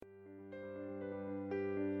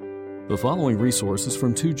The following resources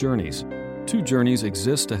from Two Journeys. Two Journeys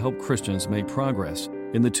exists to help Christians make progress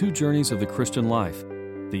in the two journeys of the Christian life,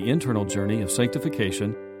 the internal journey of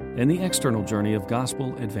sanctification and the external journey of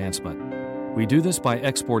gospel advancement. We do this by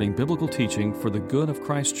exporting biblical teaching for the good of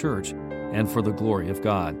Christ's church and for the glory of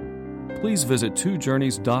God. Please visit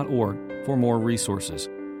twojourneys.org for more resources.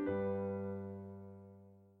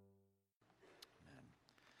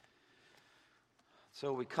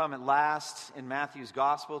 So we come at last in Matthew's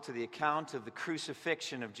Gospel to the account of the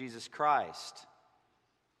crucifixion of Jesus Christ.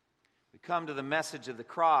 We come to the message of the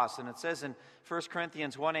cross, and it says in 1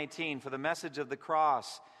 Corinthians 1:18, "For the message of the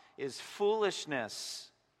cross is foolishness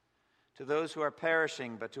to those who are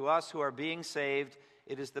perishing, but to us who are being saved,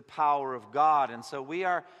 it is the power of God." And so we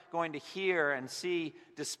are going to hear and see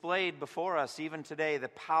displayed before us even today the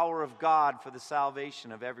power of God for the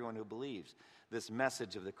salvation of everyone who believes, this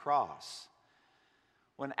message of the cross.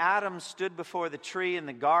 When Adam stood before the tree in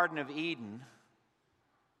the Garden of Eden,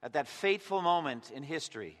 at that fateful moment in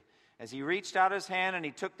history, as he reached out his hand and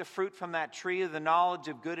he took the fruit from that tree of the knowledge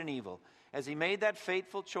of good and evil, as he made that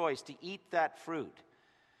fateful choice to eat that fruit,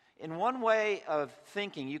 in one way of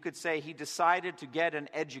thinking, you could say he decided to get an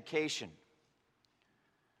education.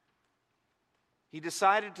 He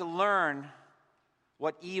decided to learn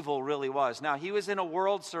what evil really was. Now, he was in a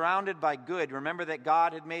world surrounded by good. Remember that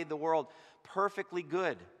God had made the world perfectly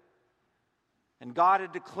good. And God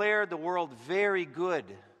had declared the world very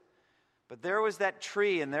good. But there was that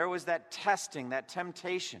tree, and there was that testing, that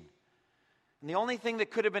temptation. And the only thing that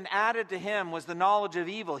could have been added to him was the knowledge of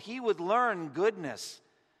evil. He would learn goodness.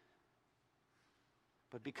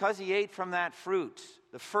 But because he ate from that fruit,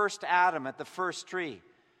 the first Adam at the first tree,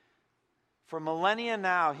 for millennia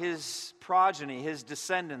now, his progeny, his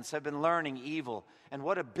descendants have been learning evil. And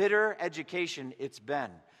what a bitter education it's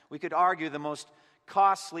been. We could argue the most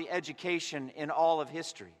costly education in all of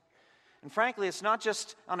history. And frankly, it's not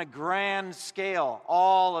just on a grand scale,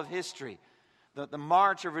 all of history, the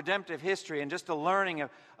march of redemptive history, and just a learning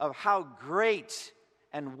of how great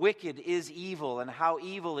and wicked is evil and how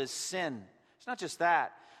evil is sin. It's not just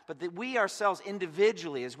that, but that we ourselves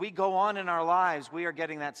individually, as we go on in our lives, we are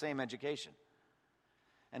getting that same education.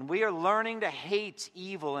 And we are learning to hate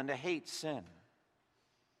evil and to hate sin.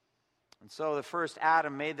 And so the first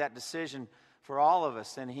Adam made that decision for all of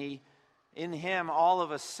us, and in him all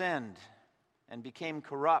of us sinned and became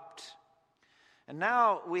corrupt. And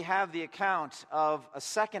now we have the account of a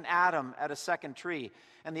second Adam at a second tree,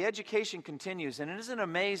 and the education continues. And isn't it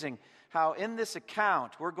amazing how in this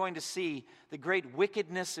account we're going to see the great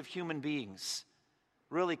wickedness of human beings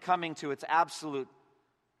really coming to its absolute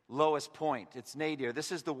lowest point, its nadir.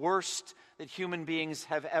 This is the worst that human beings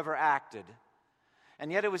have ever acted.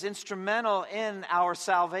 And yet it was instrumental in our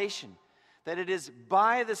salvation, that it is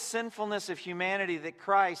by the sinfulness of humanity that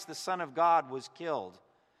Christ, the Son of God, was killed.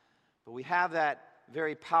 But we have that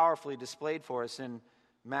very powerfully displayed for us in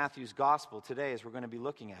Matthew's Gospel today as we're going to be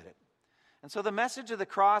looking at it. And so the message of the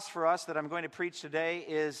cross for us that I'm going to preach today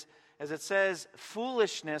is, as it says,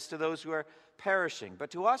 foolishness to those who are perishing. But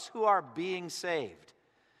to us who are being saved,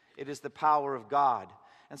 it is the power of God.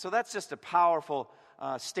 And so that's just a powerful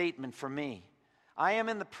statement for me. I am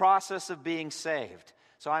in the process of being saved.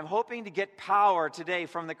 So I'm hoping to get power today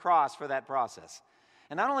from the cross for that process.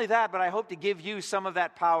 And not only that, but I hope to give you some of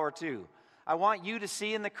that power too. I want you to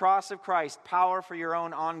see in the cross of Christ power for your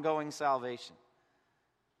own ongoing salvation.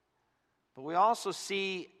 But we also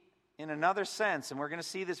see in another sense, and we're going to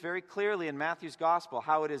see this very clearly in Matthew's Gospel,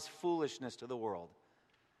 how it is foolishness to the world.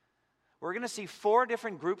 We're going to see 4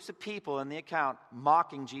 different groups of people in the account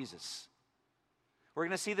mocking Jesus. We're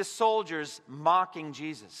going to see the soldiers mocking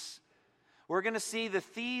Jesus. We're going to see the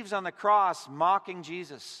thieves on the cross mocking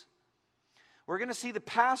Jesus. We're going to see the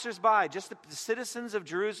passersby, just the citizens of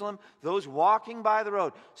Jerusalem, those walking by the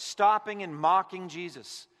road, stopping and mocking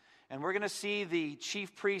Jesus. And we're going to see the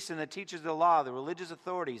chief priests and the teachers of the law, the religious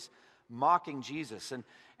authorities, mocking Jesus.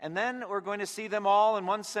 And then we're going to see them all, in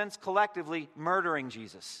one sense, collectively murdering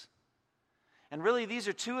Jesus. And really, these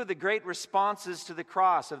are 2 of the great responses to the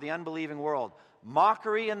cross of the unbelieving world.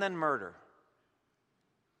 Mockery and then murder.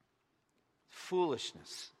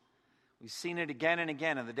 Foolishness. We've seen it again and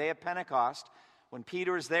again. On the day of Pentecost, when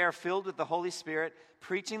Peter is there filled with the Holy Spirit,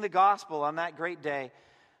 preaching the gospel on that great day,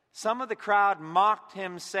 some of the crowd mocked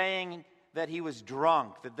him, saying that he was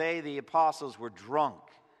drunk, that they, the apostles, were drunk.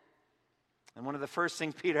 And one of the first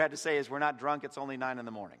things Peter had to say is, "We're not drunk, it's only 9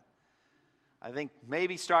 a.m. I think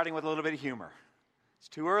maybe starting with a little bit of humor. It's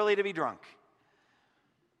too early to be drunk.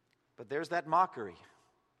 But there's that mockery.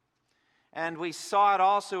 And we saw it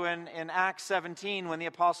also in Acts 17 when the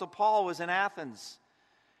Apostle Paul was in Athens.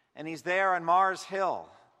 And he's there on Mars Hill.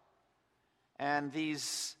 And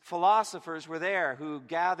these philosophers were there who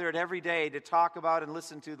gathered every day to talk about and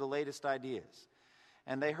listen to the latest ideas.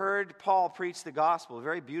 And they heard Paul preach the gospel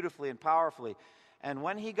very beautifully and powerfully. And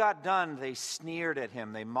when he got done, they sneered at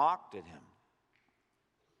him. They mocked at him.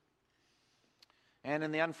 And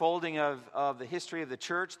in the unfolding of the history of the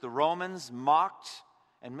church, the Romans mocked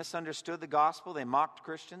and misunderstood the gospel. They mocked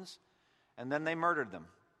Christians, and then they murdered them.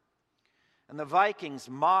 And the Vikings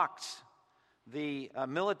mocked the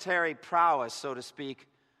military prowess, so to speak,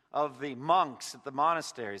 of the monks at the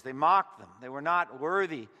monasteries. They mocked them. They were not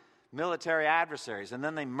worthy military adversaries. And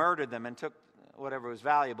then they murdered them and took whatever was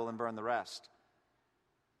valuable and burned the rest.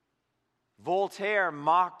 Voltaire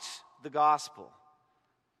mocked the gospel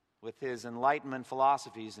with his Enlightenment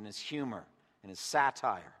philosophies and his humor and his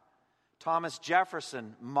satire. Thomas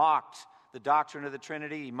Jefferson mocked the doctrine of the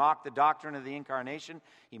Trinity. He mocked the doctrine of the Incarnation.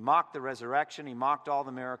 He mocked the resurrection. He mocked all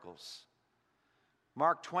the miracles.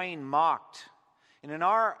 Mark Twain mocked. And in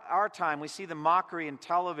our time, we see the mockery in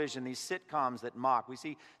television, these sitcoms that mock. We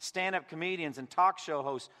see stand-up comedians and talk show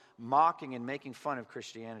hosts mocking and making fun of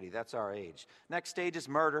Christianity. That's our age. Next stage is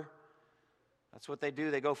murder. That's what they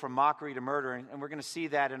do. They go from mockery to murder, and we're going to see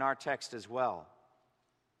that in our text as well.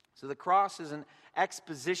 So the cross is an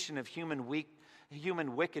exposition of human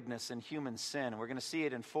wickedness and human sin, and we're going to see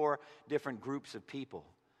it in 4 different groups of people.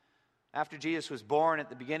 After Jesus was born, at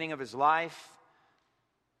the beginning of his life,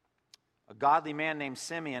 a godly man named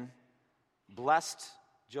Simeon blessed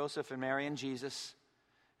Joseph and Mary and Jesus,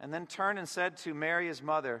 and then turned and said to Mary, his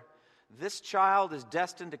mother, "This child is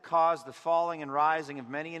destined to cause the falling and rising of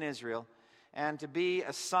many in Israel, and to be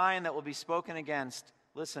a sign that will be spoken against,"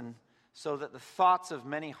 listen, "so that the thoughts of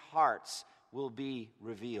many hearts will be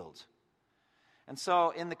revealed." And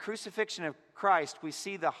so in the crucifixion of Christ, we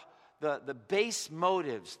see the base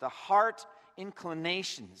motives, the heart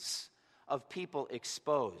inclinations of people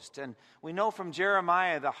exposed. And we know from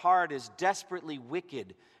Jeremiah the heart is desperately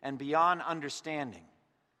wicked and beyond understanding.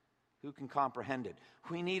 Who can comprehend it?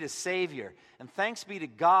 We need a Savior. And thanks be to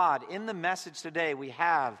God, in the message today we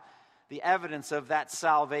have the evidence of that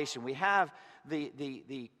salvation. We have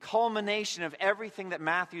the culmination of everything that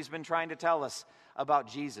Matthew's been trying to tell us about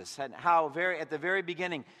Jesus, and how at the very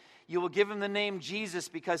beginning, you will give him the name Jesus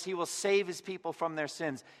because he will save his people from their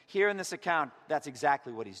sins. Here in this account, that's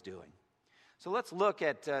exactly what he's doing. So let's look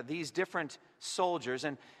at these different soldiers.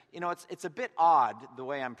 And, you know, it's a bit odd the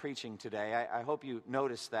way I'm preaching today. I hope you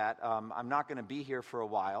noticed that. I'm not going to be here for a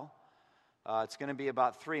while. It's going to be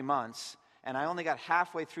about 3 months. And I only got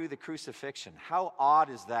halfway through the crucifixion. How odd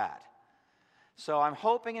is that? So I'm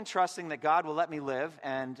hoping and trusting that God will let me live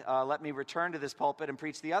and let me return to this pulpit and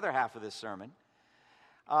preach the other half of this sermon.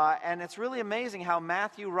 And it's really amazing how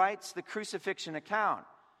Matthew writes the crucifixion account.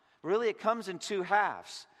 Really, it comes in 2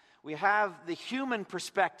 halves. We have the human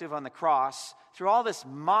perspective on the cross through all this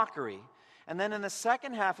mockery. And then in the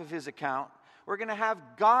second half of his account, we're going to have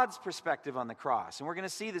God's perspective on the cross. And we're going to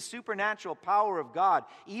see the supernatural power of God,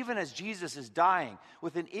 even as Jesus is dying,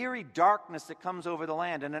 with an eerie darkness that comes over the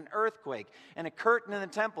land, and an earthquake, and a curtain in the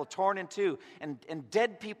temple torn in 2, and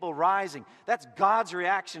dead people rising. That's God's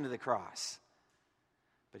reaction to the cross.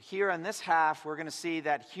 But here in this half, we're going to see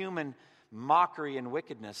that human mockery and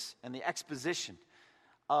wickedness and the exposition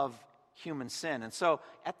of human sin. And so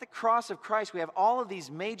at the cross of Christ, we have all of these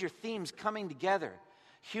major themes coming together.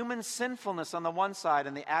 Human sinfulness on the one side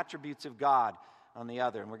and the attributes of God on the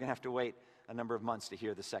other. And we're going to have to wait a number of months to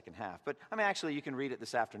hear the second half. But, I mean, actually, you can read it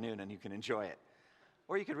this afternoon and you can enjoy it.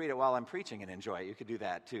 Or you could read it while I'm preaching and enjoy it. You could do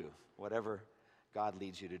that too, whatever God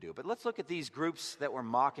leads you to do. But let's look at these groups that were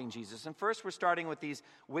mocking Jesus. And first, we're starting with these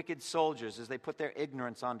wicked soldiers as they put their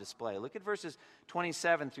ignorance on display. Look at verses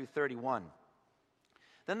 27 through 31.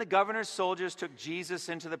 Then the governor's soldiers took Jesus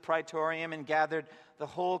into the praetorium and gathered the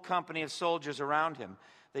whole company of soldiers around him.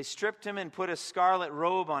 They stripped him and put a scarlet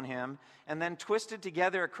robe on him, and then twisted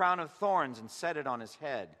together a crown of thorns and set it on his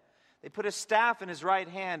head. They put a staff in his right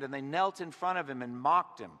hand, and they knelt in front of him and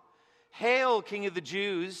mocked him. "Hail, King of the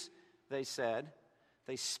Jews," they said.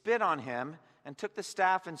 They spit on him and took the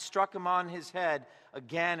staff and struck him on his head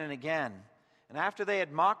again and again. And after they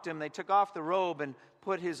had mocked him, they took off the robe and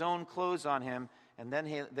put his own clothes on him, and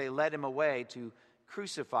then they led him away to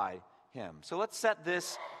crucify him. So let's set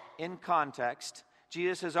this in context.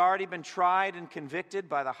 Jesus has already been tried and convicted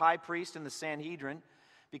by the high priest and the Sanhedrin.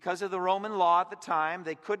 Because of the Roman law at the time,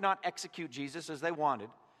 they could not execute Jesus as they wanted.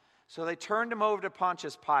 So they turned him over to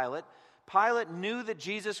Pontius Pilate. Pilate knew that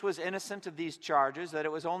Jesus was innocent of these charges, that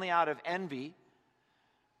it was only out of envy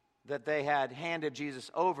that they had handed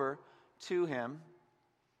Jesus over to him.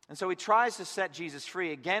 And so he tries to set Jesus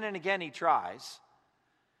free. Again and again he tries.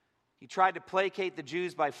 He tried to placate the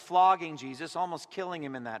Jews by flogging Jesus, almost killing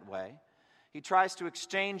him in that way. He tries to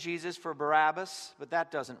exchange Jesus for Barabbas, but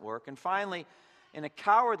that doesn't work. And finally, in a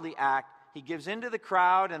cowardly act, he gives in to the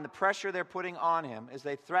crowd and the pressure they're putting on him as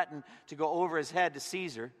they threaten to go over his head to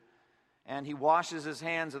Caesar. And he washes his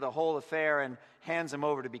hands of the whole affair and hands him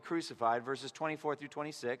over to be crucified. Verses 24 through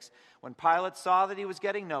 26. When Pilate saw that he was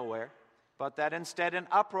getting nowhere, but that instead an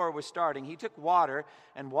uproar was starting, he took water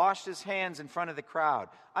and washed his hands in front of the crowd.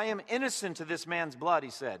 I am innocent of this man's blood, he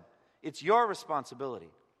said. It's your responsibility.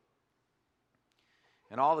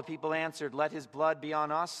 And all the people answered, let his blood be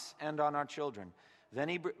on us and on our children. Then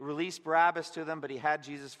he released Barabbas to them, but he had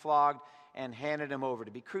Jesus flogged and handed him over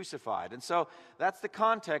to be crucified. And so that's the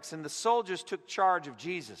context. And the soldiers took charge of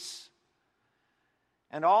Jesus.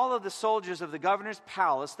 And all of the soldiers of the governor's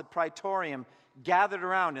palace, the praetorium, gathered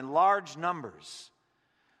around in large numbers.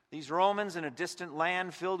 These Romans in a distant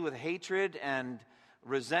land filled with hatred and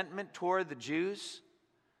resentment toward the Jews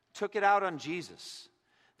took it out on Jesus.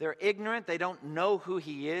 They're ignorant. They don't know who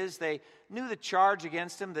he is. They knew the charge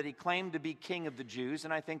against him that he claimed to be king of the Jews,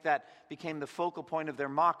 and I think that became the focal point of their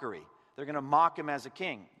mockery. They're going to mock him as a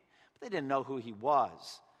king. But they didn't know who he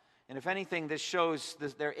was. And if anything, this shows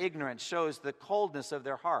their ignorance, shows the coldness of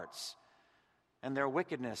their hearts and their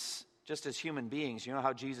wickedness just as human beings. You know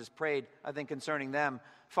how Jesus prayed, I think, concerning them,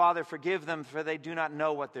 Father, forgive them, for they do not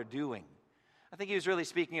know what they're doing. I think he was really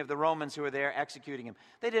speaking of the Romans who were there executing him.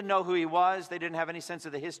 They didn't know who he was. They didn't have any sense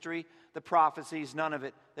of the history, the prophecies, none of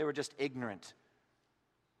it. They were just ignorant.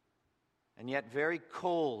 And yet very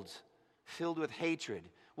cold, filled with hatred,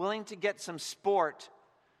 willing to get some sport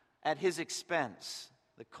at his expense.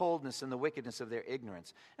 The coldness and the wickedness of their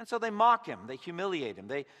ignorance. And so they mock him. They humiliate him.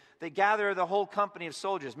 They gather the whole company of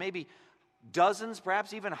soldiers, maybe dozens,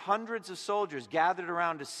 perhaps even hundreds of soldiers gathered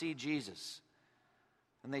around to see Jesus.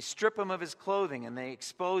 And they strip him of his clothing and they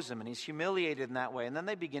expose him, and he's humiliated in that way. And then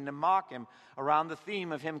they begin to mock him around the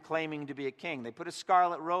theme of him claiming to be a king. They put a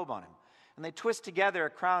scarlet robe on him, and they twist together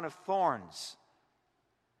a crown of thorns.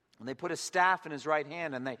 And they put a staff in his right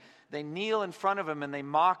hand, and they kneel in front of him and they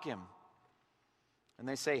mock him. And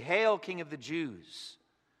they say, Hail, King of the Jews.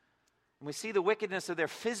 And we see the wickedness of their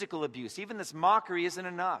physical abuse. Even this mockery isn't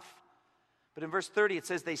enough. But in verse 30, it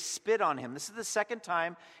says they spit on him. This is the second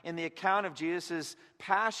time in the account of Jesus'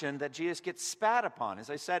 passion that Jesus gets spat upon. As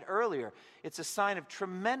I said earlier, it's a sign of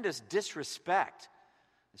tremendous disrespect,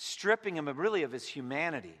 stripping him really of his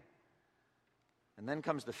humanity. And then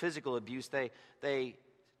comes the physical abuse. They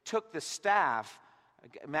took the staff,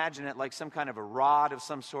 imagine it like some kind of a rod of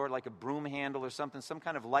some sort, like a broom handle or something, some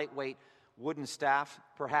kind of lightweight wooden staff,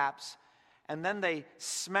 perhaps. And then they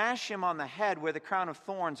smash him on the head where the crown of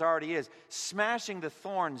thorns already is, smashing the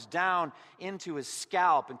thorns down into his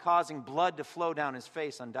scalp and causing blood to flow down his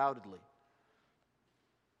face, undoubtedly.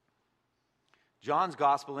 John's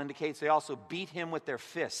gospel indicates they also beat him with their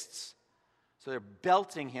fists. So they're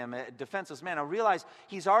belting him, a defenseless man. Now realize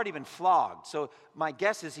he's already been flogged, so my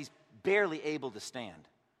guess is he's barely able to stand.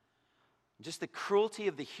 Just the cruelty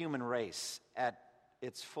of the human race at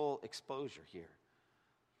its full exposure here.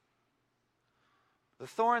 The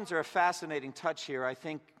thorns are a fascinating touch here. I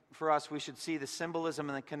think for us we should see the symbolism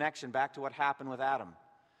and the connection back to what happened with Adam.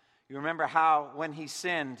 You remember how when he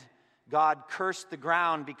sinned, God cursed the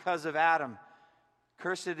ground because of Adam.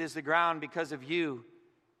 Cursed is the ground because of you.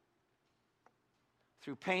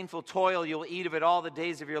 Through painful toil, you'll eat of it all the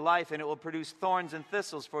days of your life, and it will produce thorns and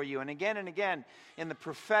thistles for you. And again in the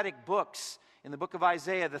prophetic books, in the book of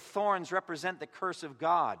Isaiah, the thorns represent the curse of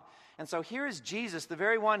God. And so here is Jesus, the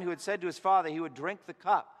very one who had said to his Father he would drink the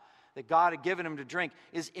cup that God had given him to drink,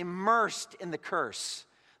 is immersed in the curse.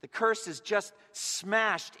 The curse is just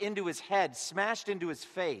smashed into his head, smashed into his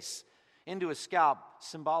face, into his scalp,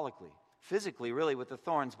 symbolically. Physically, really, with the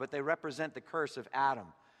thorns, but they represent the curse of Adam.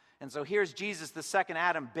 And so here's Jesus, the second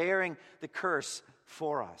Adam, bearing the curse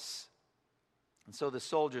for us. And so the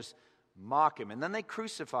soldiers mock him, and then they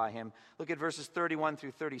crucify him. Look at verses 31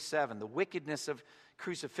 through 37. The wickedness of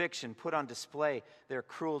crucifixion put on display their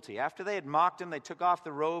cruelty. After they had mocked him, they took off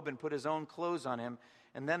the robe and put his own clothes on him,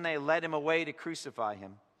 and then they led him away to crucify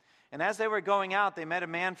him. And as they were going out, they met a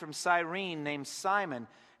man from Cyrene named Simon,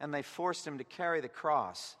 and they forced him to carry the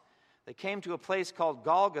cross. They came to a place called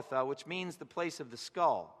Golgotha, which means the place of the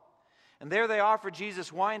skull. And there they offered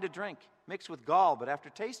Jesus wine to drink, mixed with gall, but after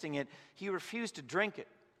tasting it, he refused to drink it.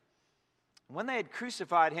 When they had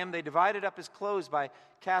crucified him, they divided up his clothes by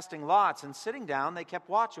casting lots, and sitting down, they kept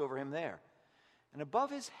watch over him there. And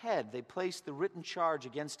above his head, they placed the written charge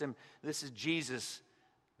against him, "This is Jesus,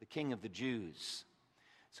 the King of the Jews."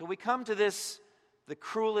 So we come to this, the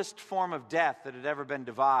cruelest form of death that had ever been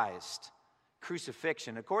devised.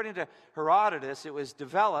 crucifixion. According to Herodotus, it was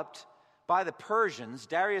developed by the Persians.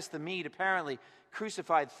 Darius the Mede apparently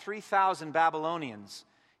crucified 3,000 Babylonians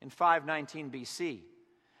in 519 BC.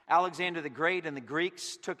 Alexander the Great and the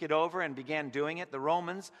Greeks took it over and began doing it. The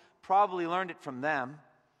Romans probably learned it from them,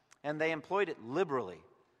 and they employed it liberally.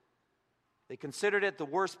 They considered it the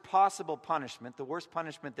worst possible punishment, the worst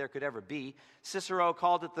punishment there could ever be. Cicero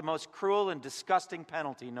called it the most cruel and disgusting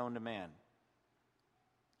penalty known to man.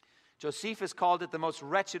 Josephus called it the most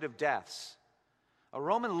wretched of deaths. A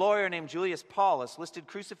Roman lawyer named Julius Paulus listed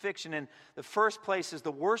crucifixion in the first place as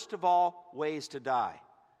the worst of all ways to die.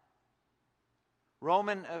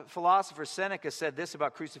 Roman philosopher Seneca said this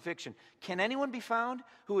about crucifixion: "Can anyone be found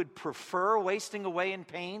who would prefer wasting away in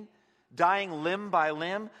pain, dying limb by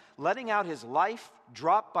limb, letting out his life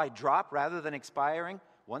drop by drop rather than expiring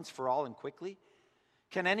once for all and quickly?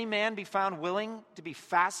 Can any man be found willing to be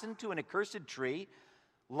fastened to an accursed tree,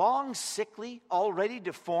 long sickly, already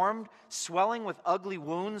deformed, swelling with ugly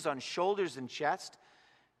wounds on shoulders and chest,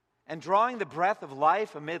 and drawing the breath of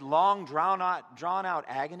life amid long drawn-out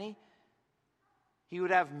agony? He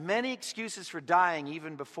would have many excuses for dying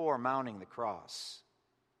even before mounting the cross."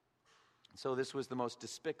 So this was the most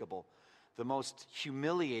despicable, the most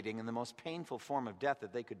humiliating, and the most painful form of death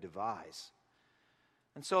that they could devise.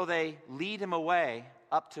 And so they lead him away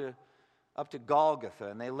up to Golgotha,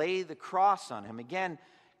 and they lay the cross on him. Again,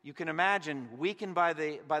 you can imagine, weakened by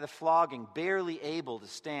the flogging, barely able to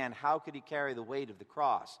stand. How could he carry the weight of the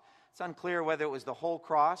cross? It's unclear whether it was the whole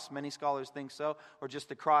cross, many scholars think so, or just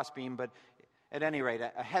the crossbeam, but at any rate,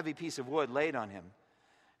 a heavy piece of wood laid on him.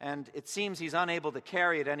 And it seems he's unable to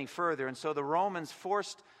carry it any further, and so the Romans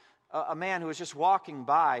forced a man who was just walking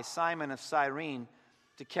by, Simon of Cyrene,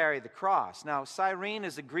 to carry the cross. Now, Cyrene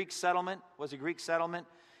was a Greek settlement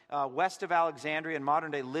west of Alexandria in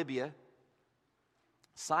modern-day Libya.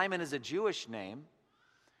 Simon is a Jewish name,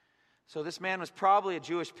 so this man was probably a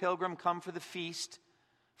Jewish pilgrim come for the feast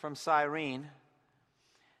from Cyrene.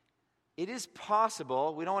 It is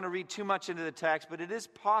possible, we don't want to read too much into the text, but it is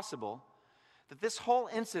possible that this whole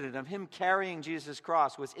incident of him carrying Jesus'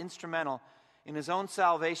 cross was instrumental in his own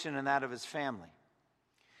salvation and that of his family.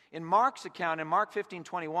 In Mark's account, in Mark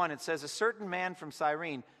 15:21, it says, "A certain man from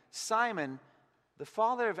Cyrene, Simon, the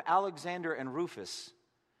father of Alexander and Rufus,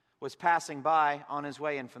 was passing by on his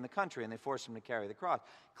way in from the country," and they forced him to carry the cross.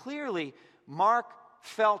 Clearly, Mark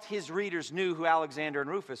felt his readers knew who Alexander and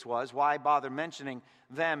Rufus was. Why bother mentioning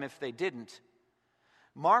them if they didn't?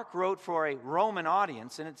 Mark wrote for a Roman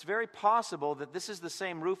audience, and it's very possible that this is the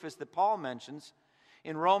same Rufus that Paul mentions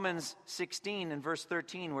in Romans 16 and verse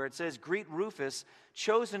 13, where it says, "Greet Rufus,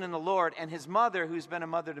 chosen in the Lord, and his mother, who's been a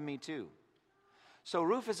mother to me too." So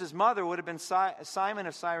Rufus's mother would have been Simon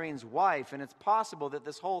of Cyrene's wife, and it's possible that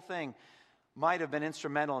this whole thing might have been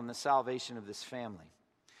instrumental in the salvation of this family.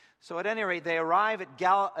 So at any rate, they arrive at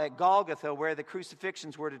Golgotha, where the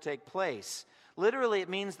crucifixions were to take place. Literally, it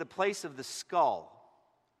means the place of the skull,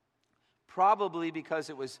 probably because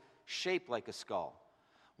it was shaped like a skull.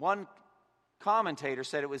 One commentator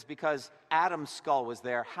said it was because Adam's skull was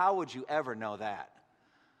there. How would you ever know that?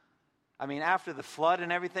 I mean, after the flood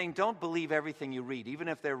and everything, don't believe everything you read, even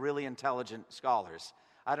if they're really intelligent scholars.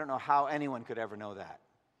 I don't know how anyone could ever know that.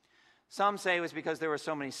 Some say it was because there were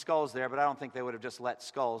so many skulls there, but I don't think they would have just let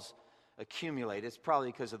skulls accumulate. It's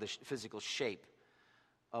probably because of the physical shape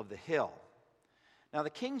of the hill. Now, the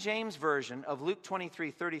King James Version of Luke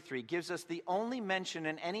 23:33 gives us the only mention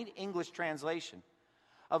in any English translation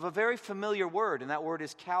of a very familiar word, and that word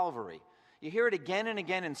is Calvary. You hear it again and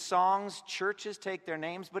again in songs, churches take their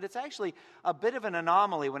names, but it's actually a bit of an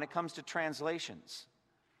anomaly when it comes to translations.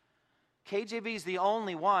 KJV is the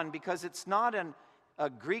only one because it's not a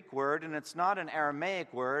Greek word, and it's not an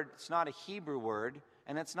Aramaic word, it's not a Hebrew word,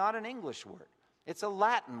 and it's not an English word. It's a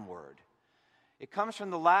Latin word. It comes from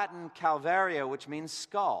the Latin calvaria, which means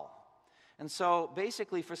skull. And so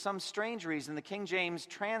basically, for some strange reason, the King James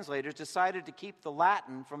translators decided to keep the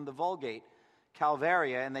Latin from the Vulgate,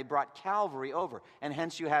 Calvaria, and they brought Calvary over. And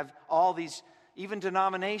hence you have all these, even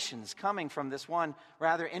denominations, coming from this one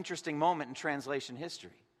rather interesting moment in translation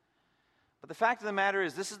history. But the fact of the matter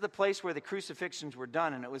is, this is the place where the crucifixions were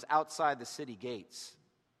done, and it was outside the city gates.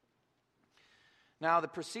 Now, the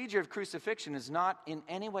procedure of crucifixion is not in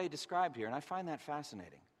any way described here, and I find that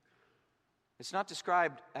fascinating. It's not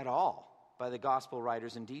described at all by the gospel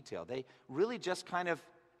writers in detail. They really just kind of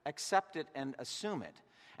accept it and assume it.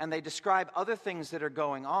 And they describe other things that are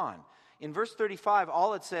going on. In verse 35,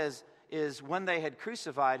 all it says is, when they had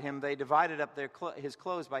crucified him, they divided up his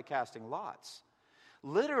clothes by casting lots.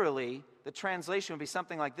 Literally, the translation would be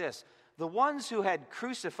something like this: the ones who had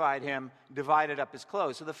crucified him divided up his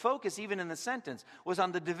clothes. So the focus, even in the sentence, was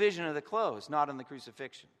on the division of the clothes, not on the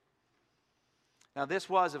crucifixion. Now, this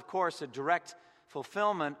was, of course, a direct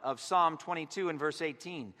fulfillment of Psalm 22 and verse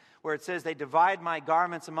 18, where it says, "They divide my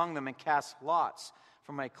garments among them and cast lots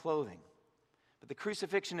for my clothing." But the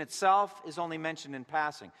crucifixion itself is only mentioned in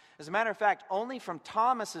passing. As a matter of fact, only from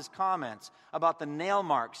Thomas's comments about the nail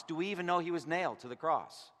marks do we even know he was nailed to the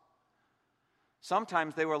cross.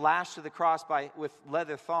 Sometimes they were lashed to the cross with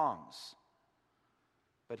leather thongs.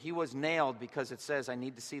 But he was nailed because it says, "I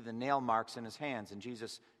need to see the nail marks in his hands," and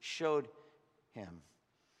Jesus showed him.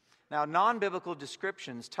 Now, non-biblical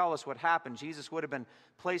descriptions tell us what happened. Jesus would have been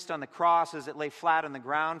placed on the cross as it lay flat on the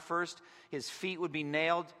ground. First, his feet would be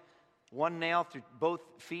nailed, one nail through both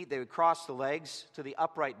feet. They would cross the legs to the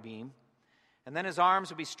upright beam. And then his arms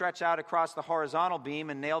would be stretched out across the horizontal beam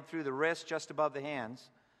and nailed through the wrist just above the hands,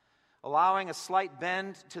 allowing a slight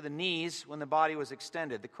bend to the knees when the body was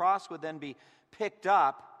extended. The cross would then be picked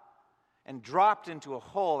up and dropped into a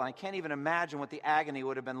hole. And I can't even imagine what the agony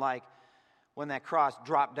would have been like when that cross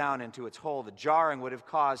dropped down into its hole. The jarring would have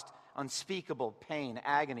caused unspeakable pain,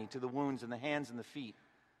 agony to the wounds in the hands and the feet.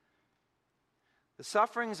 The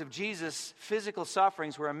sufferings of Jesus, physical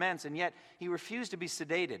sufferings, were immense, and yet he refused to be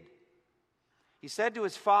sedated. He said to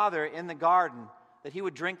his Father in the garden that he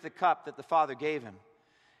would drink the cup that the Father gave him.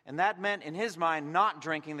 And that meant, in his mind, not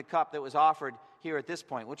drinking the cup that was offered here at this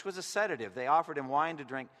point, which was a sedative. They offered him wine to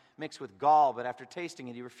drink mixed with gall, but after tasting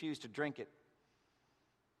it, he refused to drink it.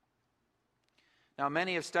 Now,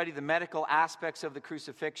 many have studied the medical aspects of the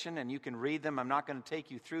crucifixion, and you can read them. I'm not going to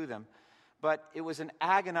take you through them. But it was an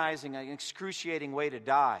agonizing, an excruciating way to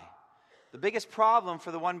die. The biggest problem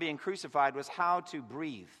for the one being crucified was how to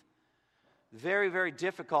breathe. Very, very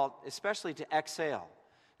difficult, especially to exhale.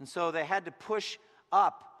 And so they had to push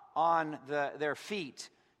up on their feet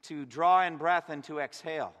to draw in breath and to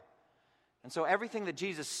exhale. And so everything that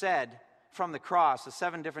Jesus said from the cross, the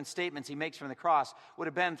 7 different statements he makes from the cross, would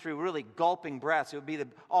have been through really gulping breaths. It would be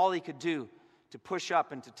all he could do to push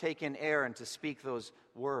up and to take in air and to speak those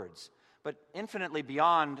words. But infinitely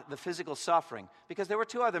beyond the physical suffering, because there were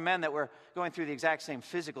 2 other men that were going through the exact same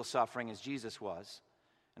physical suffering as Jesus was.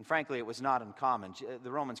 And frankly, it was not uncommon.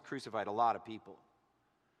 The Romans crucified a lot of people.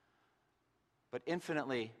 But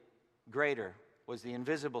infinitely greater was the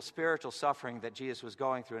invisible spiritual suffering that Jesus was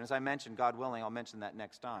going through. And as I mentioned, God willing, I'll mention that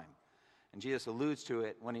next time. And Jesus alludes to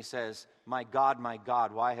it when he says, my God,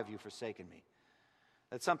 why have you forsaken me?"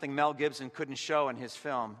 That's something Mel Gibson couldn't show in his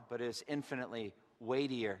film, but is infinitely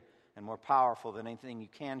weightier and more powerful than anything you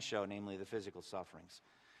can show, namely the physical sufferings.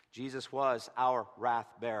 Jesus was our wrath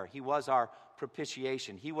bearer. He was our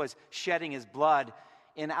propitiation. He was shedding his blood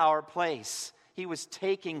in our place. He was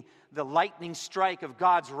taking the lightning strike of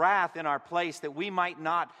God's wrath in our place that we might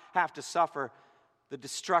not have to suffer the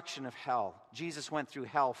destruction of hell. Jesus went through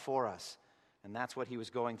hell for us, and that's what he was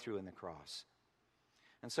going through in the cross.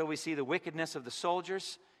 And so we see the wickedness of the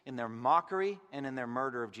soldiers in their mockery and in their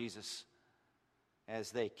murder of Jesus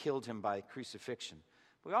as they killed him by crucifixion.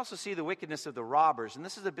 We also see the wickedness of the robbers, and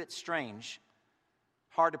this is a bit strange,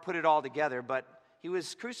 hard to put it all together, but he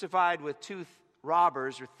was crucified with 2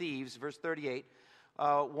 robbers or thieves, verse 38,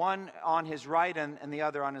 one on his right and the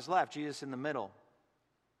other on his left, Jesus in the middle.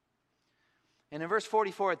 And in verse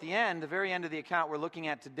 44 at the end, the very end of the account we're looking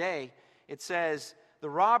at today, it says, "The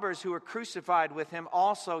robbers who were crucified with him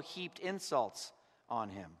also heaped insults on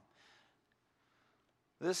him."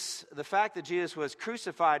 The fact that Jesus was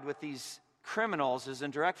crucified with these criminals is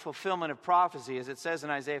in direct fulfillment of prophecy, as it says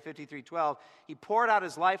in Isaiah 53:12. He poured out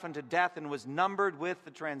his life unto death and was numbered with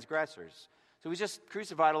the transgressors. So he was just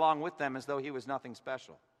crucified along with them as though he was nothing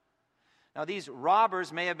special. Now, these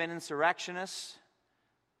robbers may have been insurrectionists.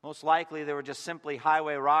 Most likely they were just simply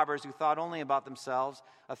highway robbers who thought only about themselves,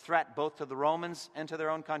 a threat both to the Romans and to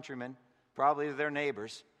their own countrymen, probably to their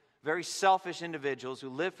neighbors. Very selfish individuals who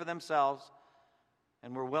lived for themselves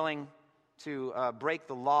and were willing to break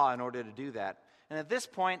the law in order to do that. And at this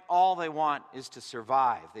point, all they want is to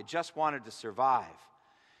survive. They just wanted to survive.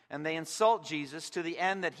 And they insult Jesus to the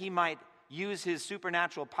end that he might use his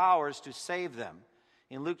supernatural powers to save them.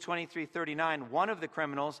 In Luke 23:39, one of the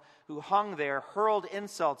criminals who hung there hurled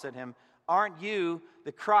insults at him. "Aren't you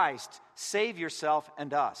the Christ? Save yourself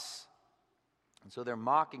and us." And so they're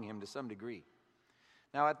mocking him to some degree.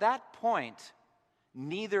 Now at that point,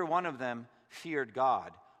 neither one of them feared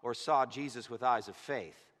God or saw Jesus with eyes of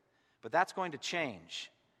faith. But that's going to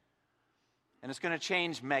change. And it's going to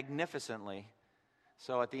change magnificently.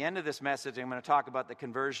 So at the end of this message, I'm going to talk about the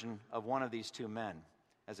conversion of one of these 2 men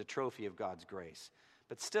as a trophy of God's grace.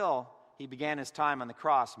 But still, he began his time on the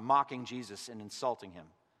cross mocking Jesus and insulting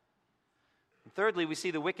him. And thirdly, we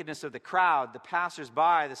see the wickedness of the crowd, the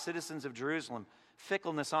passers-by, the citizens of Jerusalem,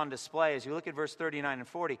 fickleness on display. As you look at verse 39 and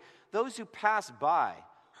 40, those who passed by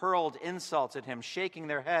hurled insults at him, shaking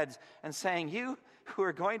their heads and saying, "You who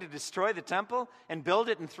are going to destroy the temple and build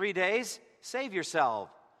it in 3 days, save yourself.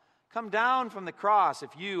 Come down from the cross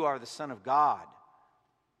if you are the Son of God."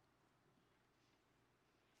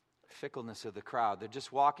 Fickleness of the crowd. They're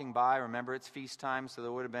just walking by. Remember, it's feast time, so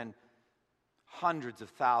there would have been hundreds of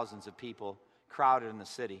thousands of people crowded in the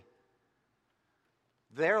city.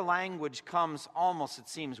 Their language comes almost, it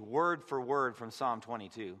seems, word for word from Psalm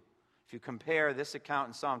 22. If you compare this account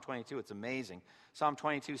in Psalm 22, it's amazing. Psalm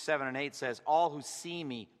 22, 7 and 8 says, "All who see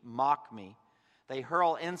me mock me. They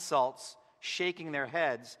hurl insults, shaking their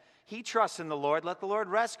heads. He trusts in the Lord. Let the Lord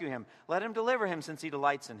rescue him. Let him deliver him, since he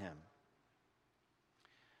delights in him."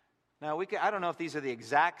 Now, I don't know if these are the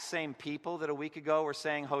exact same people that a week ago were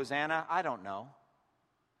saying Hosanna. I don't know.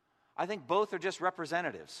 I think both are just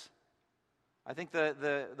representatives. I think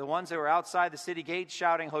the ones that were outside the city gate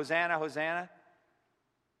shouting Hosanna, Hosanna,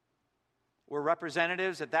 were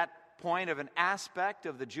representatives at that point of an aspect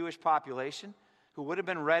of the Jewish population who would have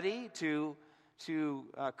been ready to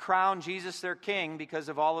crown Jesus their king because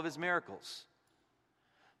of all of his miracles.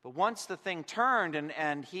 But once the thing turned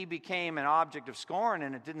and he became an object of scorn,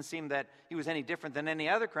 and it didn't seem that he was any different than any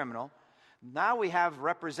other criminal, now we have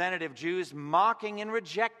representative Jews mocking and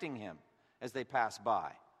rejecting him as they pass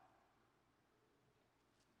by.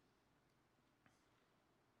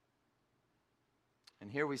 And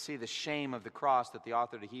here we see the shame of the cross that the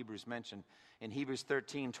author to Hebrews mentioned. In Hebrews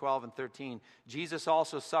 13, 12 and 13, Jesus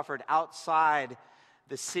also suffered outside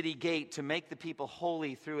the city gate to make the people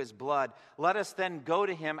holy through his blood. Let us then go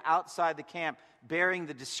to him outside the camp, bearing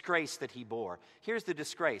the disgrace that he bore. Here's the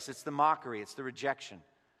disgrace. It's the mockery, it's the rejection,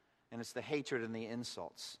 and it's the hatred and the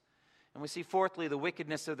insults. And we see, fourthly, the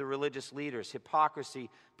wickedness of the religious leaders, hypocrisy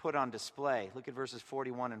put on display. Look at verses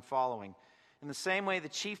 41 and following. In the same way, the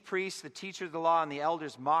chief priests, the teachers of the law, and the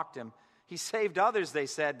elders mocked him. He saved others, they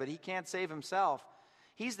said, but he can't save himself.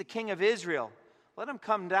 He's the King of Israel. Let him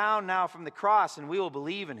come down now from the cross, and we will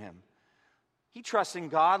believe in him. He trusts in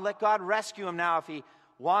God. Let God rescue him now if he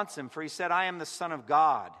wants him, for he said, "I am the Son of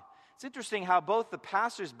God." It's interesting how both the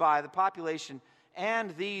passers-by, the population,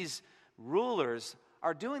 and these rulers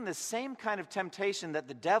are doing the same kind of temptation that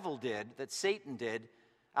the devil did, that Satan did,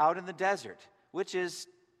 out in the desert, which is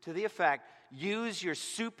to the effect, use your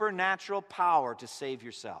supernatural power to save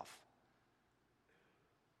yourself.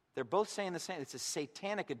 They're both saying the same. It's a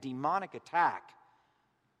satanic, a demonic attack.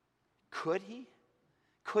 Could he?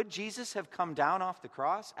 Could Jesus have come down off the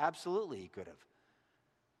cross? Absolutely, he could have.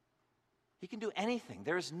 He can do anything.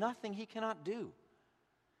 There is nothing he cannot do.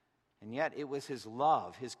 And yet it was his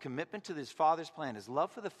love, his commitment to his Father's plan, his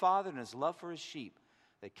love for the Father and his love for his sheep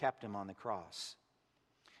that kept him on the cross.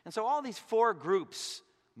 And so all these four groups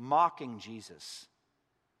mocking Jesus.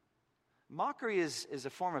 Mockery is a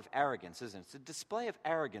form of arrogance, isn't it? It's a display of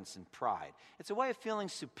arrogance and pride. It's a way of feeling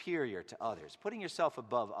superior to others, putting yourself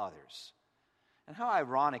above others. And how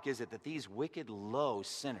ironic is it that these wicked, low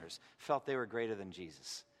sinners felt they were greater than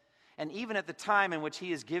Jesus? And even at the time in which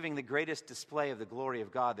he is giving the greatest display of the glory of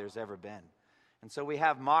God there's ever been. And so we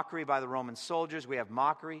have mockery by the Roman soldiers, we have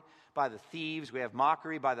mockery by the thieves, we have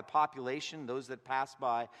mockery by the population, those that pass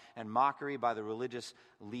by, and mockery by the religious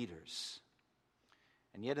leaders.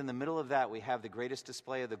 And yet in the middle of that, we have the greatest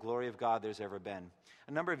display of the glory of God there's ever been.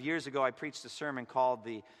 A number of years ago, I preached a sermon called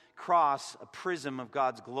 "The Cross, a Prism of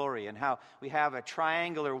God's Glory," and how we have a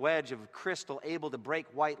triangular wedge of crystal able to break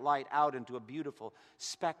white light out into a beautiful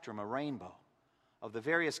spectrum, a rainbow, of the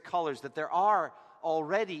various colors that there are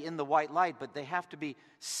already in the white light, but they have to be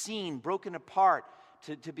seen, broken apart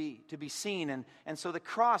to be seen. And so the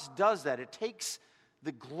cross does that. It takes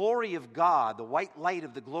the glory of God, the white light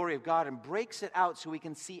of the glory of God, and breaks it out so we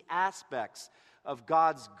can see aspects of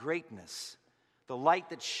God's greatness. The light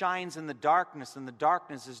that shines in the darkness, and the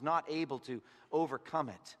darkness is not able to overcome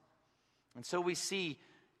it. And so we see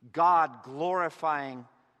God glorifying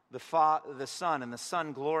the Son, and the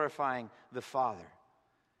Son glorifying the Father.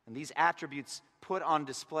 And these attributes put on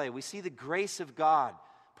display. We see the grace of God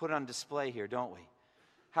put on display here, don't we?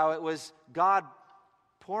 How it was God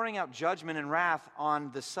pouring out judgment and wrath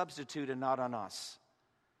on the substitute and not on us.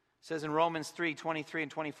 It says in Romans 3, 23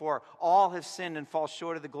 and 24, all have sinned and fall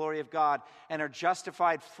short of the glory of God and are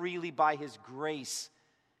justified freely by his grace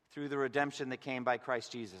through the redemption that came by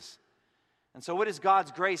Christ Jesus. And so what is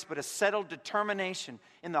God's grace but a settled determination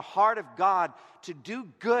in the heart of God to do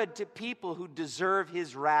good to people who deserve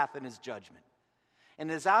his wrath and his judgment?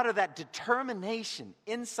 And it is out of that determination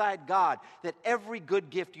inside God that every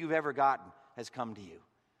good gift you've ever gotten has come to you.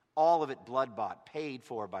 All of it blood-bought, paid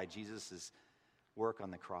for by Jesus' work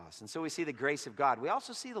on the cross. And so we see the grace of God. We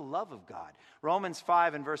also see the love of God. Romans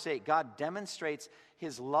 5 and verse 8, God demonstrates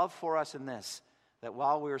his love for us in this, that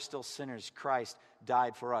while we were still sinners, Christ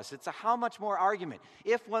died for us. It's a how much more argument.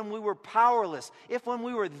 If when we were powerless, if when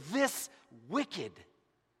we were this wicked,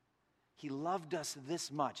 he loved us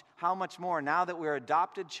this much, how much more now that we're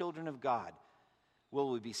adopted children of God?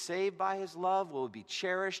 Will we be saved by his love? Will we be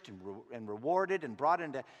cherished and rewarded and brought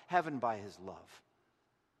into heaven by his love?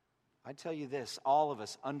 I tell you this, all of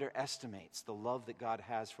us underestimates the love that God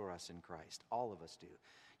has for us in Christ. All of us do.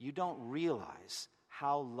 You don't realize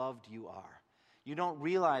how loved you are. You don't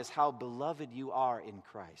realize how beloved you are in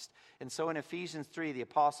Christ. And so in Ephesians 3, the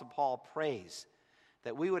Apostle Paul prays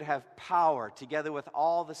that we would have power together with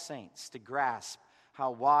all the saints to grasp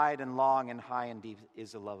how wide and long and high and deep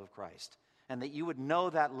is the love of Christ. And that you would know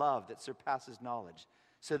that love that surpasses knowledge,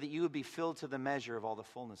 so that you would be filled to the measure of all the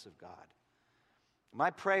fullness of God. My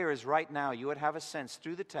prayer is right now you would have a sense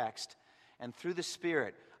through the text and through the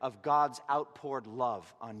Spirit of God's outpoured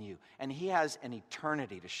love on you. And he has an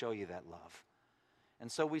eternity to show you that love.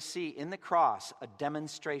 And so we see in the cross a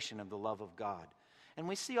demonstration of the love of God. And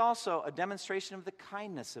we see also a demonstration of the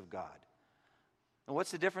kindness of God. And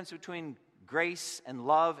what's the difference between grace and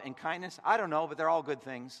love and kindness? I don't know, but they're all good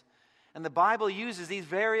things. And the Bible uses these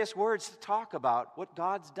various words to talk about what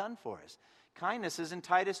God's done for us. Kindness is in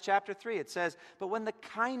Titus chapter 3. It says, but when the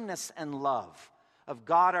kindness and love of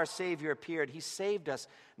God our Savior appeared, he saved us,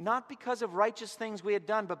 not because of righteous things we had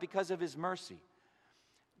done, but because of his mercy.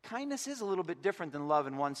 Kindness is a little bit different than love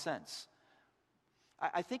in one sense.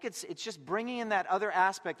 I think it's just bringing in that other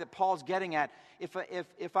aspect that Paul's getting at.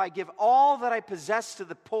 If I give all that I possess to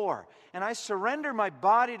the poor, and I surrender my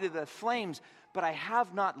body to the flames, but I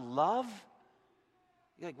have not love,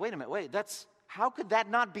 you're like, wait a minute, how could that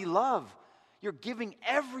not be love? You're giving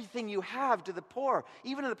everything you have to the poor,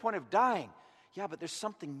 even to the point of dying. Yeah, but there's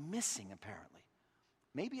something missing, apparently.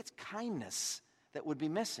 Maybe it's kindness that would be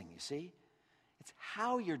missing, you see? It's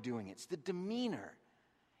how you're doing it. It's the demeanor.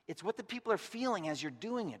 It's what the people are feeling as you're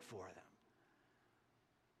doing it for them.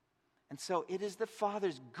 And so it is the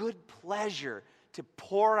Father's good pleasure to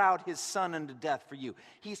pour out his Son unto death for you.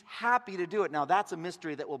 He's happy to do it. Now, that's a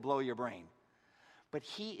mystery that will blow your brain. But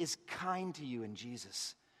he is kind to you in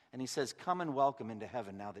Jesus. And he says, come and welcome into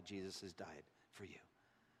heaven now that Jesus has died for you.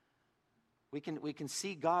 We can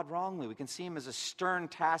see God wrongly. We can see him as a stern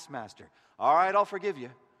taskmaster. All right, I'll forgive you.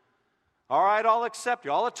 All right, I'll accept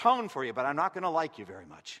you. I'll atone for you, but I'm not going to like you very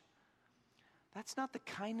much. That's not the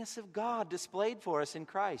kindness of God displayed for us in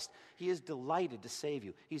Christ. He is delighted to save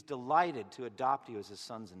you. He's delighted to adopt you as his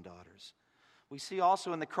sons and daughters. We see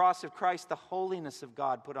also in the cross of Christ the holiness of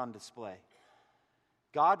God put on display.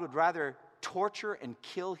 God would rather torture and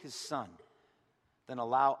kill his Son than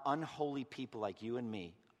allow unholy people like you and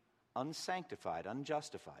me, unsanctified,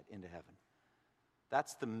 unjustified, into heaven.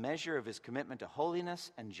 That's the measure of his commitment to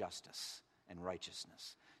holiness and justice and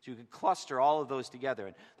righteousness. So you could cluster all of those together,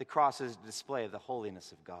 and the cross is a display of the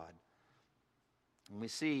holiness of God. And we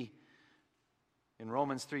see in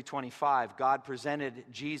Romans 3:25, God presented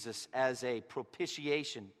Jesus as a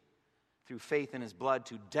propitiation through faith in his blood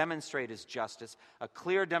to demonstrate his justice, a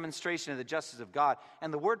clear demonstration of the justice of God.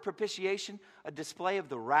 And the word propitiation, a display of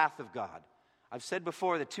the wrath of God. I've said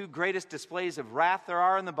before, the two greatest displays of wrath there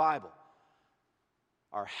are in the Bible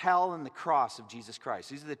are hell and the cross of Jesus Christ.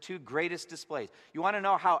 These are the two greatest displays. You want to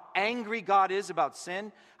know how angry God is about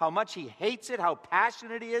sin, how much he hates it, how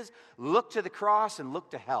passionate he is? Look to the cross and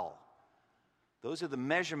look to hell. Those are the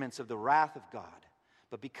measurements of the wrath of God.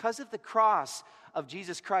 But because of the cross of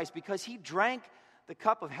Jesus Christ, because he drank the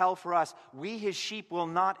cup of hell for us, we, his sheep, will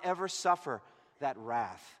not ever suffer that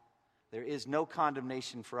wrath. There is no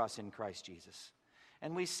condemnation for us in Christ Jesus.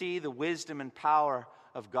 And we see the wisdom and power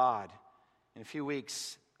of God. In a few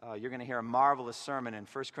weeks, you're going to hear a marvelous sermon in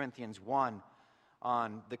 1 Corinthians 1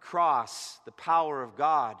 on the cross, the power of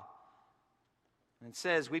God. And it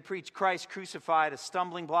says, we preach Christ crucified, a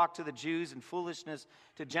stumbling block to the Jews and foolishness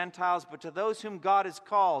to Gentiles, but to those whom God has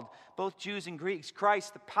called, both Jews and Greeks,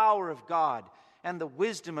 Christ, the power of God and the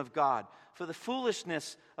wisdom of God. For the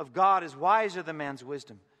foolishness of God is wiser than man's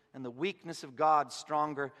wisdom, and the weakness of God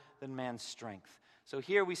stronger than man's strength. So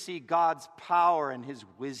here we see God's power and his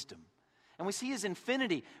wisdom. And we see his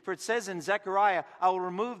infinity, for it says in Zechariah, I will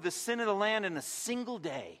remove the sin of the land in a single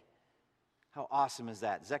day. How awesome is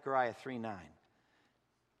that? Zechariah 3:9.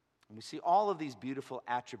 And we see all of these beautiful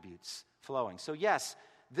attributes flowing. So yes,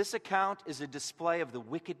 this account is a display of the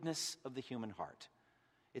wickedness of the human heart.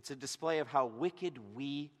 It's a display of how wicked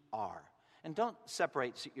we are. And don't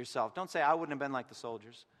separate yourself. Don't say, I wouldn't have been like the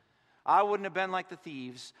soldiers. I wouldn't have been like the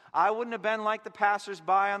thieves. I wouldn't have been like the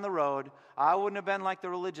passers-by on the road. I wouldn't have been like the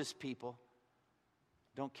religious people.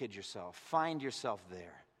 Don't kid yourself. Find yourself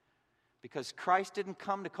there. Because Christ didn't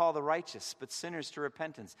come to call the righteous, but sinners to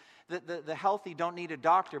repentance. The healthy don't need a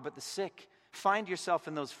doctor, but the sick. Find yourself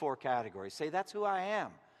in those 4 categories. Say, that's who I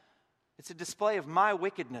am. It's a display of my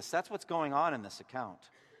wickedness. That's what's going on in this account.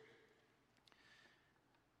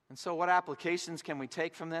 And so what applications can we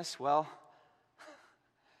take from this? Well,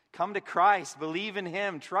 come to Christ, believe in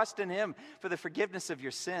Him, trust in Him for the forgiveness of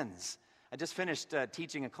your sins. I just finished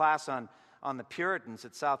teaching a class on the Puritans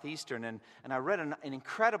at Southeastern, and I read an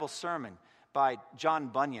incredible sermon by John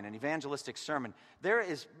Bunyan, an evangelistic sermon. There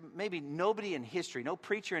is maybe nobody in history, no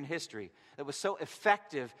preacher in history, that was so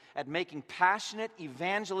effective at making passionate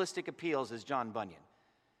evangelistic appeals as John Bunyan.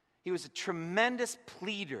 He was a tremendous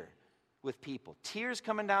pleader with people, tears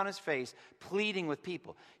coming down his face, pleading with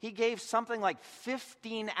people. He gave something like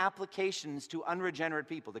 15 applications to unregenerate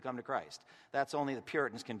people to come to Christ. That's only the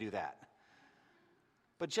Puritans can do that.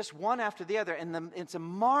 But just one after the other, and it's a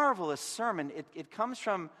marvelous sermon. It comes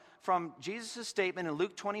from Jesus' statement in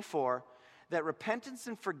Luke 24 that repentance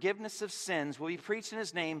and forgiveness of sins will be preached in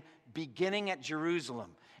His name beginning at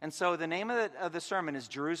Jerusalem. And so the name of the sermon is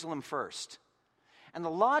Jerusalem First. And the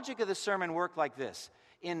logic of the sermon worked like this.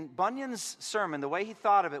 In Bunyan's sermon, the way he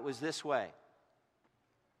thought of it was this way.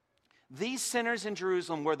 These sinners in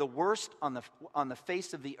Jerusalem were the worst on the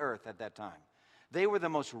face of the earth at that time. They were the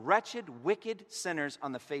most wretched, wicked sinners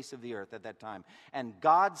on the face of the earth at that time. And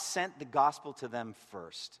God sent the gospel to them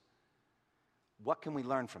first. What can we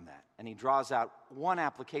learn from that? And he draws out one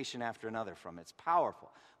application after another from it. It's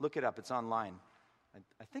powerful. Look it up. It's online.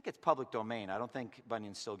 I think it's public domain. I don't think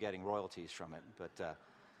Bunyan's still getting royalties from it. But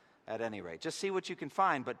at any rate, just see what you can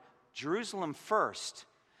find. But Jerusalem first.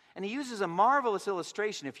 And he uses a marvelous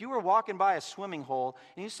illustration. If you were walking by a swimming hole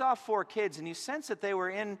and you saw 4 kids and you sense that they were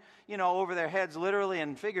in, over their heads literally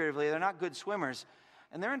and figuratively, they're not good swimmers,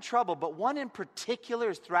 and they're in trouble, but one in particular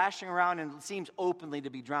is thrashing around and seems openly to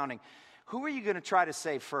be drowning. Who are you going to try to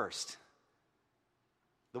save first?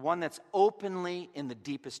 The one that's openly in the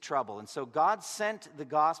deepest trouble. And so God sent the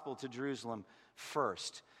gospel to Jerusalem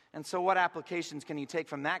first. And so what applications can you take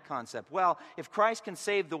from that concept? Well, if Christ can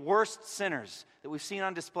save the worst sinners that we've seen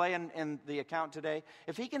on display in the account today,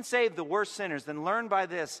 if He can save the worst sinners, then learn by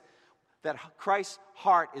this that Christ's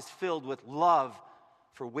heart is filled with love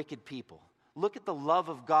for wicked people. Look at the love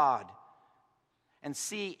of God and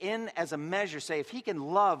see as a measure, say, if He can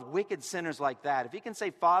love wicked sinners like that, if He can say,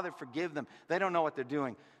 Father, forgive them, they don't know what they're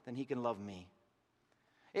doing, then He can love me.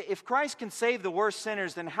 If Christ can save the worst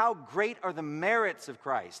sinners, then how great are the merits of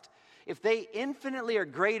Christ? If they infinitely are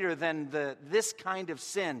greater than this kind of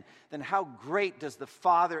sin, then how great does the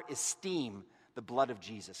Father esteem the blood of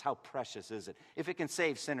Jesus? How precious is it if it can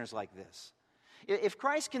save sinners like this? If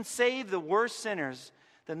Christ can save the worst sinners,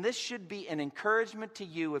 then this should be an encouragement to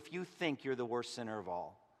you if you think you're the worst sinner of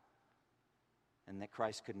all and that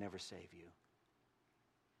Christ could never save you.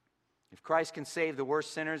 If Christ can save the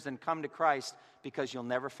worst sinners, then come to Christ because you'll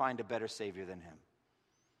never find a better Savior than Him.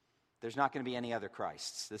 There's not going to be any other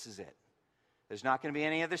Christs. This is it. There's not going to be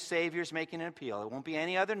any other Saviors making an appeal. There won't be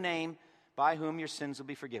any other name by whom your sins will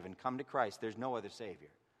be forgiven. Come to Christ. There's no other Savior.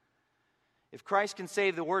 If Christ can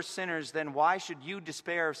save the worst sinners, then why should you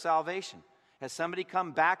despair of salvation? Has somebody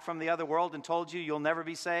come back from the other world and told you you'll never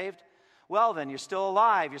be saved? Well, then, you're still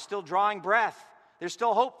alive. You're still drawing breath. There's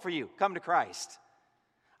still hope for you. Come to Christ.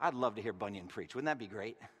 I'd love to hear Bunyan preach. Wouldn't that be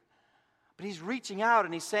great? But he's reaching out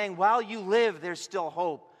and he's saying, while you live, there's still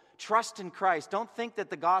hope. Trust in Christ. Don't think that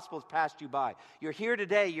the gospel has passed you by. You're here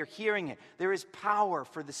today. You're hearing it. There is power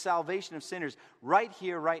for the salvation of sinners right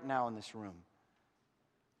here, right now in this room.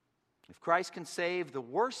 If Christ can save the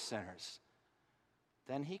worst sinners,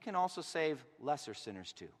 then He can also save lesser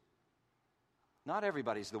sinners too. Not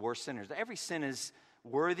everybody's the worst sinners. Every sin is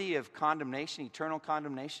worthy of condemnation, eternal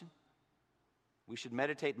condemnation. We should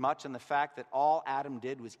meditate much on the fact that all Adam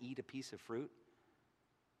did was eat a piece of fruit.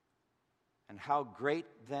 And how great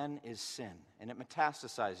then is sin. And it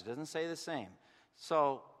metastasizes. It doesn't say the same.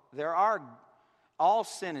 So all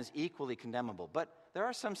sin is equally condemnable. But there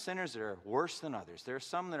are some sinners that are worse than others. There are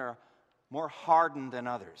some that are more hardened than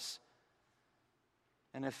others.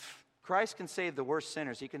 And if Christ can save the worst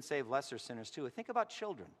sinners, He can save lesser sinners too. Think about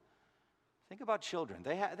children. Think about children.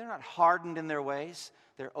 They're not hardened in their ways.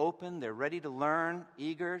 They're open. They're ready to learn,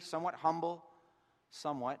 eager, somewhat humble,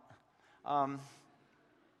 somewhat.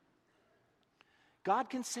 God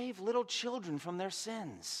can save little children from their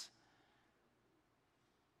sins.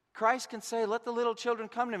 Christ can say, let the little children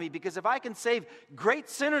come to me, because if I can save great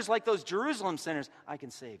sinners like those Jerusalem sinners, I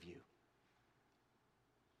can save you.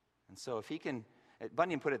 And so if he can,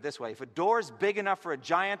 Bunyan put it this way, if a door's big enough for a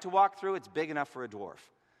giant to walk through, it's big enough for a dwarf.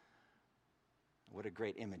 What a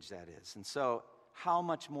great image that is. And so how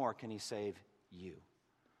much more can he save you?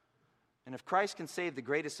 And if Christ can save the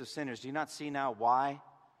greatest of sinners, do you not see now why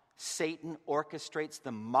Satan orchestrates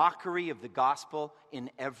the mockery of the gospel in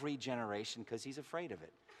every generation? Because he's afraid of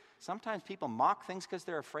it. Sometimes people mock things because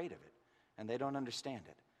they're afraid of it, and they don't understand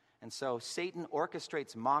it. And so Satan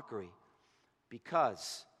orchestrates mockery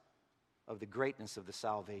because of the greatness of the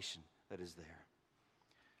salvation that is there.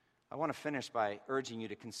 I want to finish by urging you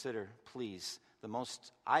to consider, please,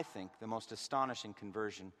 I think, the most astonishing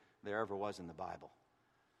conversion there ever was in the Bible.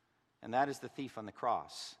 And that is the thief on the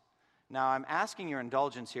cross. Now, I'm asking your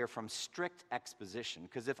indulgence here from strict exposition,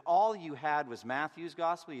 because if all you had was Matthew's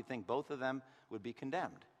gospel, you'd think both of them would be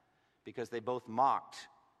condemned, because they both mocked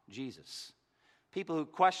Jesus. People who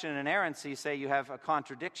question inerrancy say you have a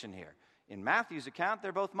contradiction here. In Matthew's account,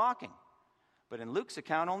 they're both mocking. But in Luke's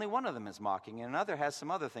account, only one of them is mocking, and another has some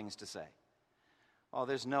other things to say. Well,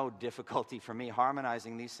 there's no difficulty for me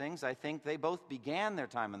harmonizing these things. I think they both began their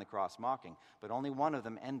time on the cross mocking, but only one of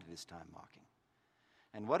them ended his time mocking.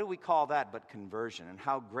 And what do we call that but conversion? And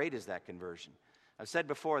how great is that conversion? I've said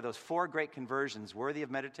before, those 4 great conversions worthy of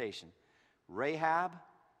meditation. Rahab,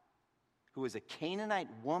 who was a Canaanite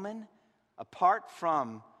woman, apart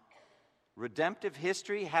from redemptive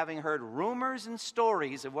history, having heard rumors and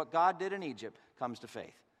stories of what God did in Egypt, comes to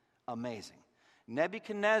faith. Amazing.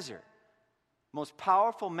 Nebuchadnezzar, most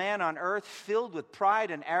powerful man on earth, filled with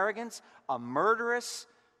pride and arrogance, a murderous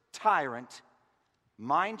tyrant,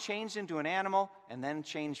 mind changed into an animal, and then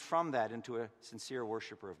changed from that into a sincere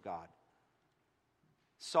worshiper of God.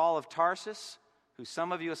 Saul of Tarsus, who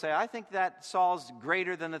some of you will say, I think that Saul's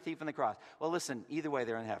greater than the thief on the cross. Well, listen, either way,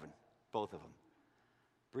 they're in heaven, both of them.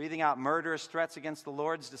 Breathing out murderous threats against the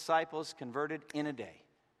Lord's disciples, converted in a day.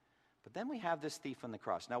 But then we have this thief on the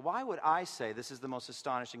cross. Now, why would I say this is the most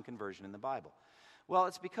astonishing conversion in the Bible? Well,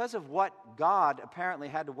 it's because of what God apparently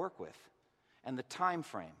had to work with and the time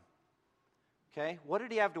frame. Okay? What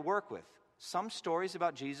did he have to work with? Some stories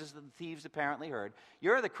about Jesus that the thieves apparently heard.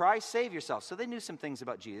 You're the Christ, save yourself. So they knew some things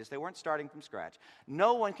about Jesus. They weren't starting from scratch.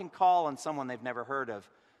 No one can call on someone they've never heard of.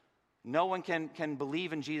 No one can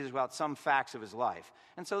believe in Jesus without some facts of his life.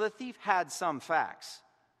 And so the thief had some facts.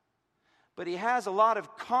 But he has a lot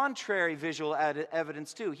of contrary visual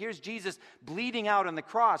evidence too. Here's Jesus bleeding out on the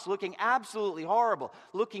cross, looking absolutely horrible,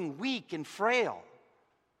 looking weak and frail.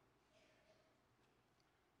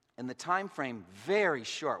 And the time frame very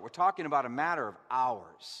short. We're talking about a matter of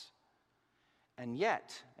hours. And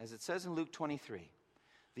yet, as it says in Luke 23,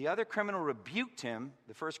 the other criminal rebuked him,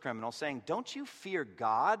 the first criminal, saying, don't you fear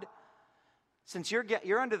God? Since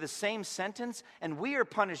you're under the same sentence, and we are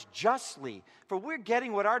punished justly, for we're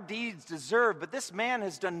getting what our deeds deserve, but this man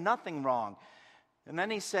has done nothing wrong. And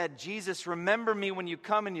then he said, Jesus, remember me when you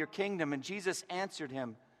come in your kingdom. And Jesus answered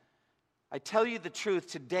him, I tell you the truth,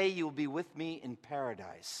 today you will be with me in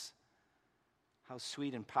paradise. How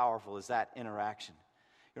sweet and powerful is that interaction?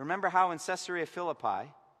 You remember how in Caesarea Philippi,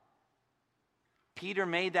 Peter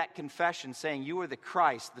made that confession saying, you are the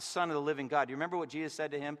Christ, the Son of the living God. You remember what Jesus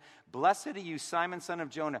said to him? Blessed are you, Simon, son of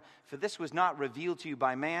Jonah, for this was not revealed to you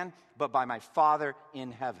by man, but by my Father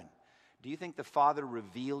in heaven. Do you think the Father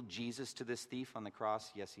revealed Jesus to this thief on the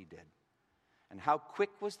cross? Yes, he did. And how quick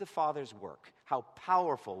was the Father's work? How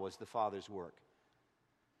powerful was the Father's work?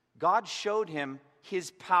 God showed him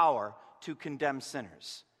his power to condemn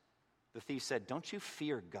sinners. The thief said, don't you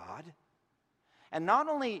fear God? And not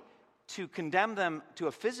only to condemn them to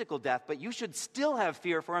a physical death, but you should still have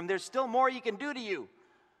fear for him. There's still more he can do to you.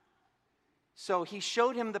 So he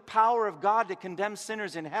showed him the power of God to condemn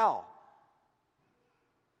sinners in hell.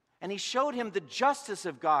 And he showed him the justice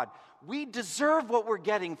of God. We deserve what we're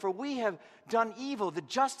getting, for we have done evil, the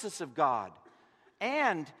justice of God.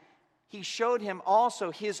 And he showed him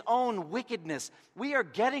also his own wickedness. We are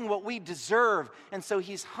getting what we deserve, and so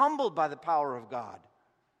he's humbled by the power of God.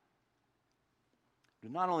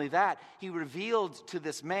 But not only that, he revealed to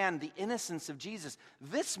this man the innocence of Jesus.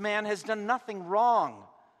 This man has done nothing wrong.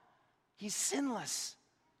 He's sinless.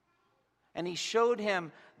 And he showed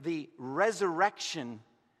him the resurrection,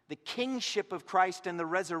 the kingship of Christ and the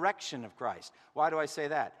resurrection of Christ. Why do I say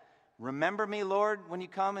that? Remember me, Lord, when you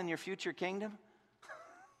come in your future kingdom?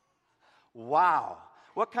 Wow.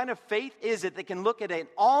 What kind of faith is it that can look at an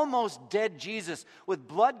almost dead Jesus with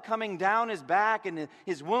blood coming down his back and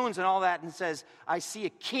his wounds and all that and says, I see a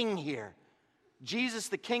king here. Jesus,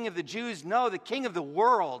 the King of the Jews? No, the King of the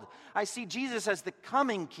world. I see Jesus as the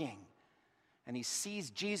coming King. And he sees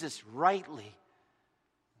Jesus rightly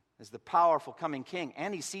as the powerful coming king,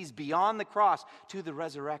 and he sees beyond the cross to the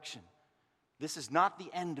resurrection. This is not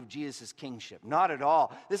the end of Jesus' kingship, not at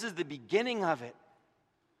all. This is the beginning of it.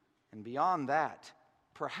 And beyond that,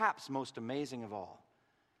 perhaps most amazing of all,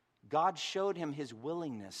 God showed him his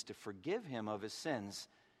willingness to forgive him of his sins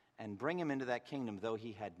and bring him into that kingdom, though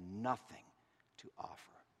he had nothing to offer.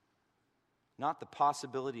 Not the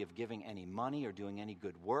possibility of giving any money or doing any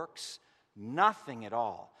good works, nothing at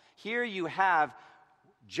all. Here you have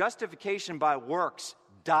justification by works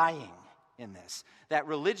dying in this. That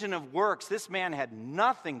religion of works, this man had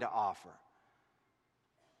nothing to offer.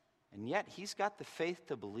 And yet he's got the faith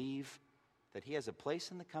to believe that he has a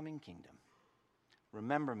place in the coming kingdom.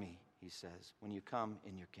 Remember me, he says, when you come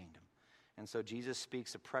in your kingdom. And so Jesus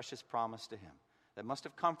speaks a precious promise to him that must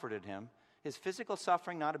have comforted him. His physical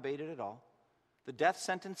suffering not abated at all. The death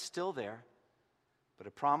sentence still there, but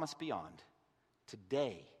a promise beyond.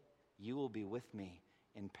 Today, you will be with me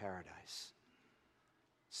in paradise.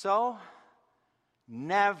 So,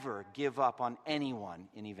 never give up on anyone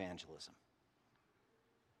in evangelism.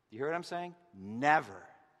 You hear what I'm saying? Never.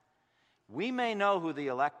 We may know who the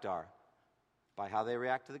elect are by how they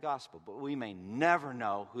react to the gospel, but we may never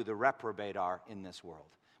know who the reprobate are in this world.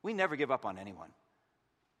 We never give up on anyone.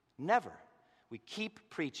 Never. We keep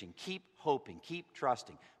preaching, keep hoping, keep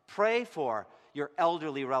trusting. Pray for your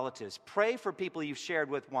elderly relatives. Pray for people you've shared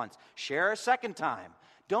with once. Share a second time.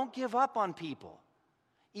 Don't give up on people.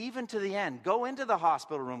 Even to the end. Go into the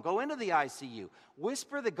hospital room. Go into the ICU.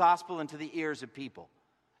 Whisper the gospel into the ears of people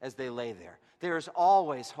as they lay there. There is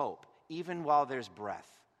always hope, even while there's breath.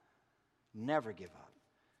 Never give up.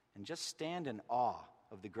 And just stand in awe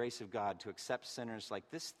of the grace of God to accept sinners like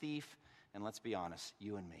this thief, and let's be honest,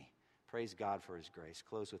 you and me. Praise God for his grace.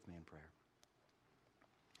 Close with me in prayer.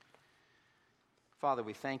 Father,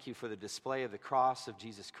 we thank you for the display of the cross of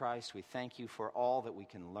Jesus Christ. We thank you for all that we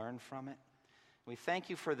can learn from it. We thank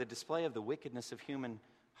you for the display of the wickedness of human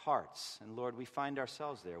hearts. And Lord, we find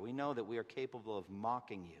ourselves there. We know that we are capable of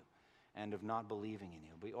mocking you and of not believing in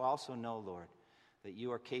you. We also know, Lord, that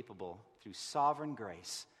you are capable, through sovereign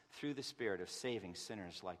grace, through the Spirit, of saving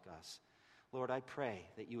sinners like us. Lord, I pray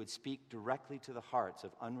that you would speak directly to the hearts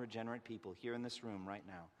of unregenerate people here in this room right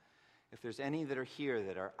now. If there's any that are here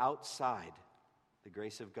that are outside the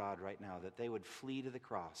grace of God right now, that they would flee to the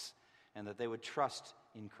cross and that they would trust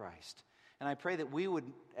in Christ. And I pray that we would,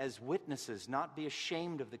 as witnesses, not be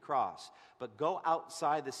ashamed of the cross, but go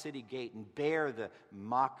outside the city gate and bear the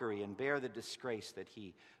mockery and bear the disgrace that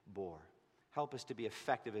he bore. Help us to be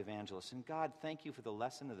effective evangelists. And God, thank you for the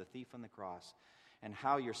lesson of the thief on the cross and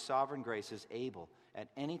how your sovereign grace is able at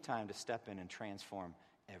any time to step in and transform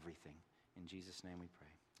everything. In Jesus' name we pray.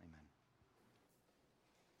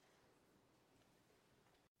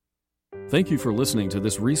 Amen. Thank you for listening to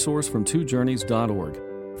this resource from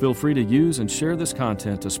twojourneys.org. Feel free to use and share this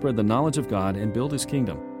content to spread the knowledge of God and build his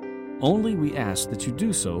kingdom. Only we ask that you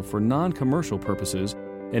do so for non-commercial purposes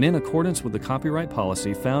and in accordance with the copyright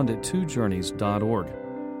policy found at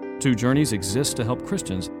twojourneys.org. Two Journeys exists to help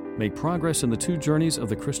Christians make progress in the two journeys of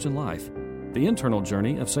the Christian life, the internal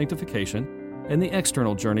journey of sanctification and the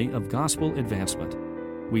external journey of gospel advancement.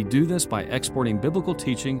 We do this by exporting biblical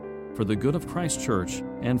teaching for the good of Christ's church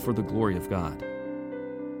and for the glory of God.